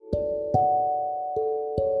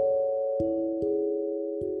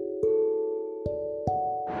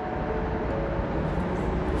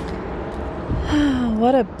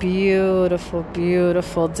What a beautiful,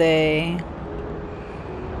 beautiful day.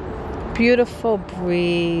 Beautiful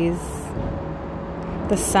breeze.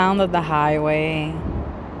 The sound of the highway.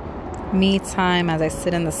 Me time as I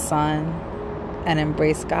sit in the sun and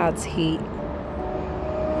embrace God's heat.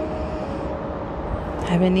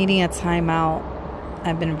 I've been needing a time out.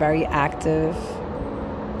 I've been very active.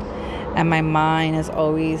 And my mind is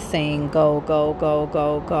always saying, go, go, go,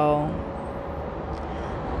 go, go.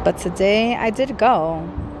 But today I did go.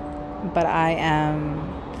 But I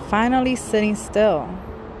am finally sitting still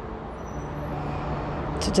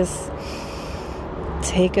to just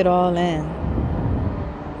take it all in.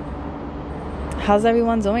 How's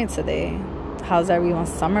everyone doing today? How's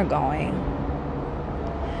everyone's summer going?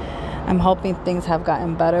 I'm hoping things have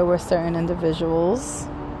gotten better with certain individuals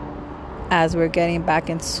as we're getting back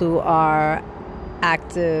into our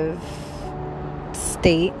active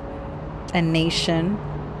state and nation,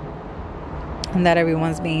 and that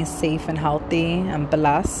everyone's being safe and healthy and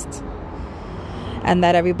blessed, and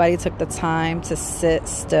that everybody took the time to sit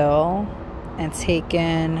still and take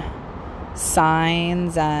in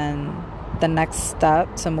signs and the next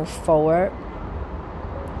step to move forward.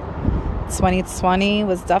 2020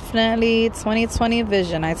 was definitely 2020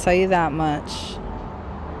 vision, I tell you that much.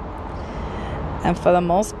 And for the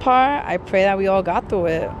most part, I pray that we all got through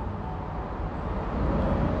it.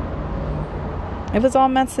 It was all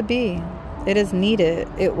meant to be. It is needed.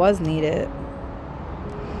 It was needed.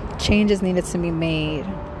 Changes needed to be made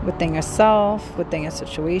within yourself, within your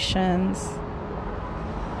situations.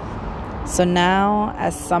 So now,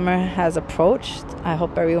 as summer has approached, I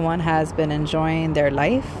hope everyone has been enjoying their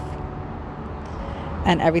life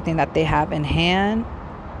and everything that they have in hand.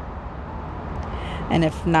 And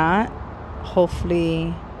if not,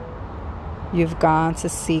 hopefully you've gone to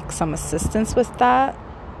seek some assistance with that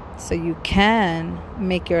so you can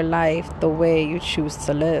make your life the way you choose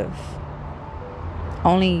to live.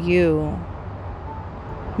 Only you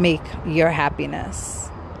make your happiness.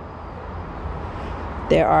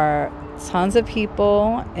 There are tons of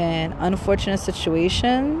people in unfortunate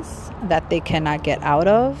situations that they cannot get out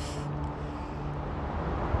of.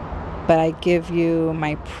 But I give you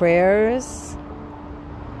my prayers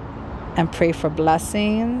and pray for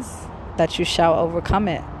blessings that you shall overcome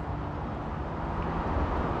it.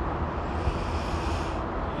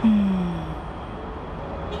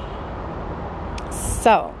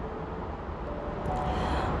 So,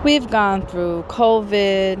 we've gone through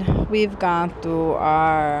COVID, we've gone through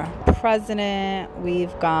our president,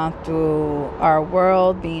 we've gone through our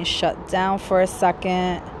world being shut down for a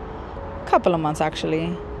second, a couple of months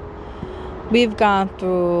actually. We've gone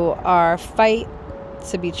through our fight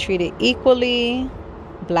to be treated equally,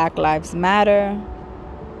 Black Lives Matter.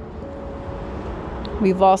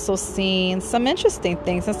 We've also seen some interesting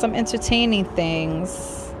things and some entertaining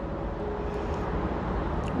things.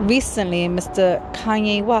 Recently, Mr.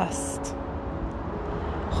 Kanye West,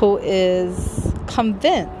 who is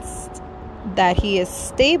convinced that he is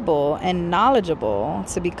stable and knowledgeable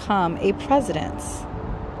to become a president.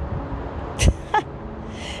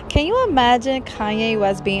 Can you imagine Kanye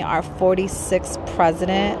West being our 46th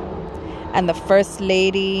president and the first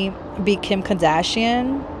lady be Kim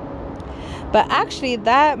Kardashian? But actually,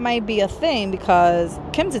 that might be a thing because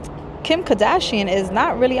Kim Kardashian is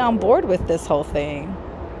not really on board with this whole thing.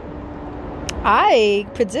 I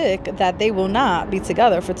predict that they will not be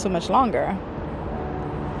together for too much longer.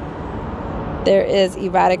 There is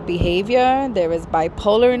erratic behavior, there is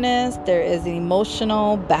bipolarness, there is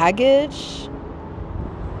emotional baggage,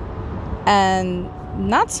 and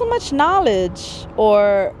not so much knowledge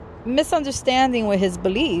or misunderstanding with his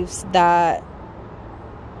beliefs that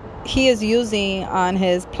he is using on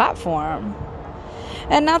his platform.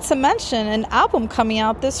 And not to mention an album coming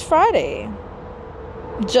out this Friday,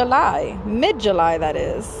 mid-July that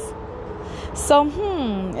is. So,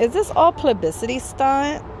 is this all publicity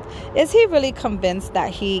stunt? Is he really convinced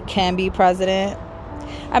that he can be president?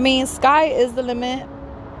 I mean, sky is the limit.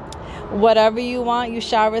 Whatever you want, you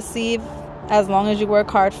shall receive, as long as you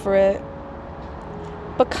work hard for it.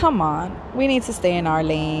 But come on, we need to stay in our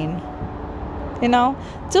lane. You know,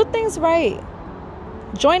 do things right.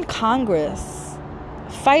 Join Congress.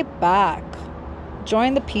 Fight back.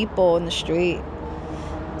 Join the people in the street.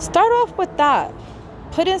 Start off with that.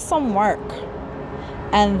 Put in some work.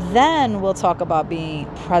 And then we'll talk about being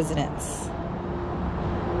presidents.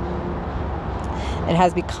 It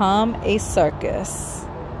has become a circus.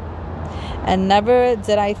 And never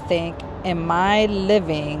did I think in my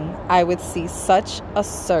living I would see such a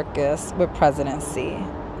circus with presidency.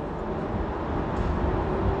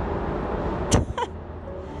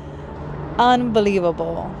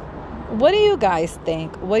 Unbelievable. What do you guys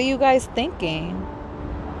think? What are you guys thinking?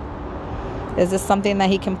 Is this something that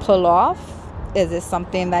he can pull off? Is it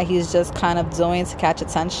something that he's just kind of doing to catch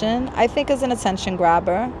attention? I think it's an attention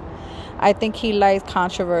grabber. I think he likes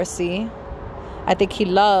controversy. I think he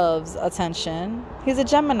loves attention. He's a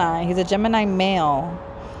Gemini. He's a Gemini male.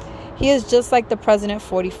 He is just like the President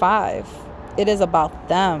 45. It is about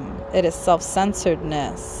them. It is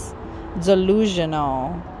self-centeredness,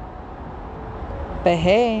 delusional. But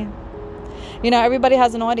hey, everybody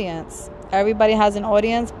has an audience. Everybody has an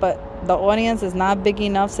audience, but the audience is not big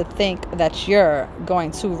enough to think that you're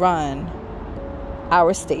going to run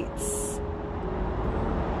our states.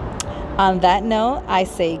 On that note, I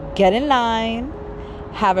say get in line.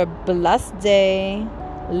 Have a blessed day.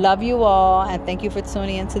 Love you all. And thank you for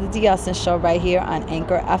tuning into the Diostin Show right here on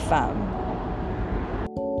Anchor FM.